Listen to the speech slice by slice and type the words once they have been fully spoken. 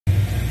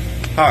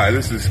Hi,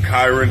 this is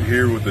Kyron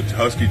here with the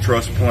Husky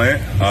Truss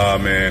plant,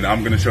 and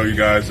I'm going to show you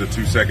guys the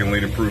 2-second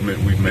lean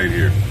improvement we've made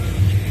here.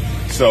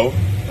 So,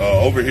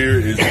 over here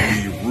is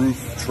the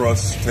roof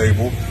truss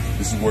table.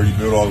 This is where you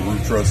build all the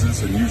roof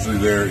trusses, and usually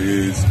there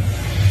is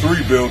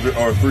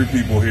three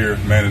people here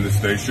manning the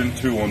station,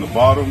 2 on the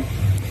bottom,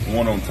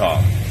 1 on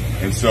top.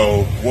 And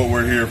so what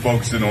we're here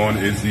focusing on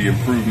is the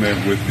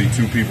improvement with the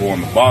 2 people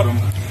on the bottom.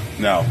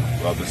 Now,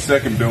 the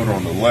second builder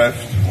on the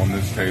left on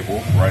this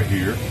table right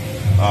here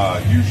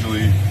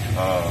usually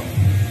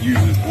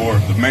uses, or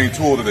the main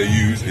tool that they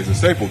use is a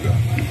staple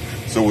gun.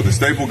 So with the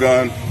staple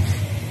gun,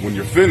 when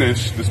you're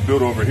finished, this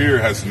builder over here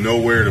has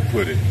nowhere to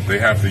put it. They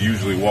have to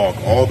usually walk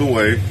all the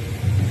way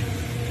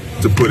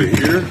to put it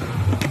here,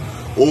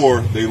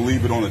 or they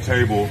leave it on the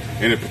table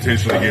and it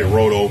potentially get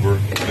rolled over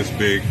this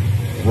big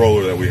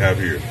roller that we have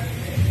here.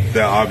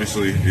 That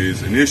obviously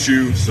is an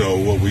issue. So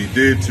what we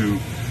did to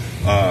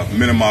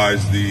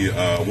minimize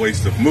the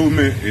waste of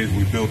movement is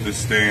we built this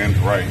stand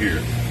right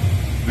here.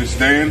 This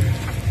stand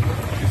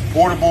is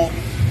portable.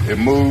 It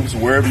moves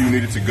wherever you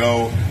need it to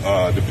go,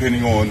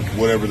 depending on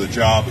whatever the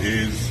job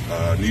is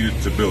needed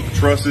to build the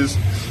trusses.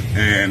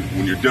 And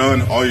when you're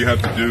done, all you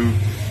have to do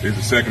is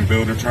the second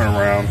builder turn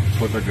around,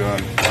 put the gun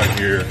right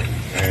here,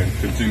 and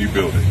continue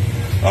building.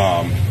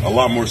 A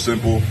lot more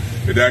simple.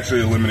 It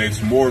actually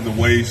eliminates more of the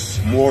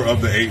waste, more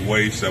of the 8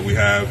 wastes that we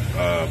have,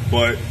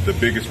 but the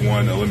biggest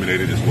one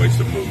eliminated is waste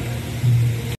of movement.